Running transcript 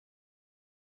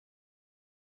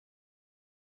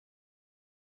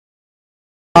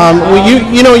Well,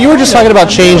 you were just talking about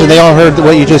change, and they all heard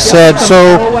what you just said.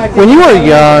 So, when you were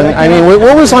young, I mean,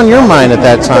 what was on your mind at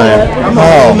that time?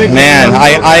 Oh man,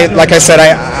 like I said,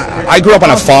 I grew up on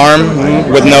a farm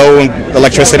with no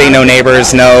electricity, no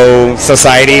neighbors, no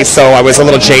society. So I was a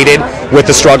little jaded with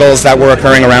the struggles that were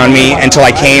occurring around me until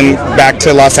I came back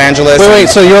to Los Angeles. Wait,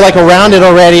 so you were like around it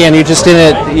already, and you just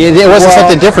didn't. It wasn't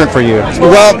something different for you.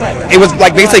 Well, it was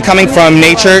like basically coming from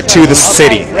nature to the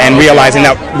city and realizing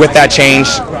that with that change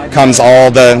comes all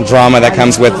the drama that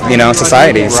comes with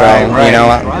society.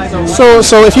 So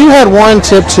So if you had one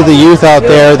tip to the youth out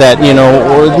there that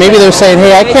or maybe they're saying,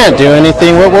 hey, I can't do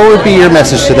anything, what would be your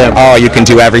message to them? Oh, you can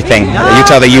do everything. You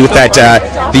tell the youth that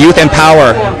the youth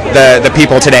empower the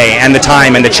people today and the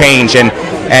time and the change, and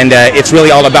it's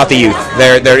really all about the youth.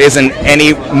 There isn't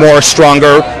any more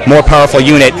stronger, more powerful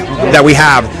unit that we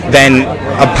have than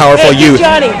a powerful youth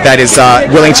that is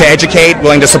willing to educate,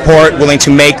 willing to support, willing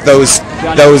to make those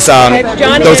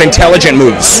intelligent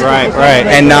moves, right,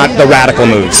 and not the radical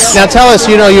moves. Now tell us,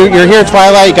 you're here at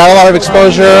Twilight, you got a lot of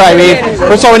exposure. I mean,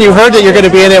 first of all, when you heard that you're going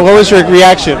to be in it, what was your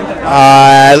reaction?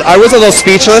 I was a little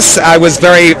speechless. I was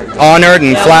very honored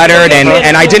and flattered, and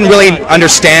I didn't really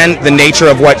understand the nature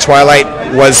of what Twilight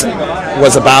was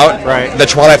about. Right. The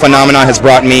Twilight phenomenon has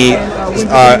brought me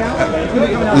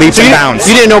leaps and bounds.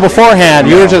 You didn't know beforehand.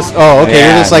 You were just,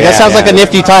 you're just like, that sounds like a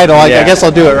nifty title. I guess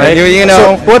I'll do it, right?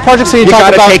 So what projects are you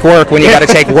talking about? You gotta take work when you gotta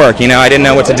take work. I didn't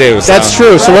know what to do. So. That's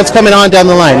true. So what's coming on down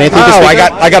the line?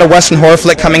 I got a Western horror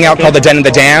flick coming out called The Den of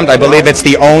the Damned. I believe it's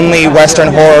the only Western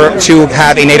horror to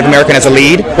have a Native American as a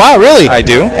lead. Wow, really? I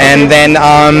do. And then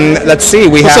let's see,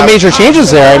 we have some major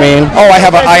changes there. I mean, I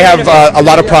have a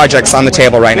lot of projects on the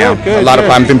table right now.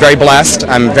 I've been very blessed.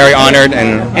 I'm very honored.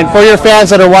 And for your fans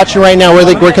that are watching right now,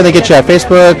 where can they get you at?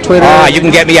 Facebook, Twitter? You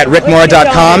can get me at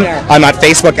rickmora.com. I'm at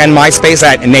Facebook and MySpace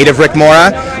at Native Rick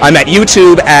Mora. I'm at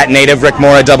YouTube at Native Rick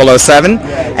Mora 007.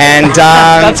 And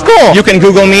that's cool. You can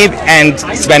Google me and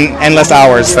spend endless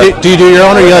hours. So. Do you do your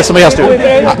own, or do you let somebody else do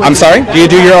it? I'm sorry? Do you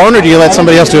do your own, or do you let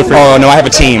somebody else do it for you? Oh, no, I have a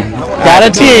team. Got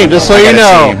a team, just so you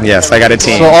know. Yes, I got a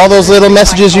team. So all those little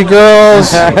messages, you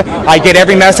girls. I get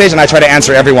every message, and I try to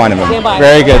answer every one of them.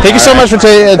 Very good. Thank you so much for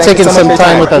taking some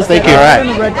time with us. Thank you. All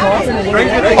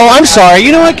right. Oh, I'm sorry.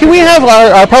 You know what? Can we have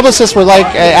our publicist would like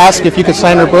ask if you could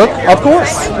sign her book? Of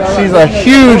course. She's a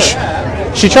huge.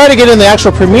 She tried to get in the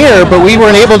actual premiere, but we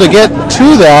weren't able to get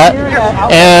to that.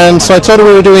 And so I told her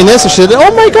we were doing this, and she said,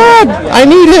 "Oh my God, I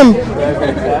need him."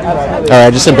 All right,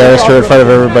 I just embarrassed her in front of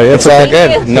everybody. It's all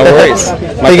good. No worries.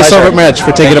 Thank you so much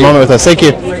for taking a moment with us. Thank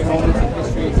you.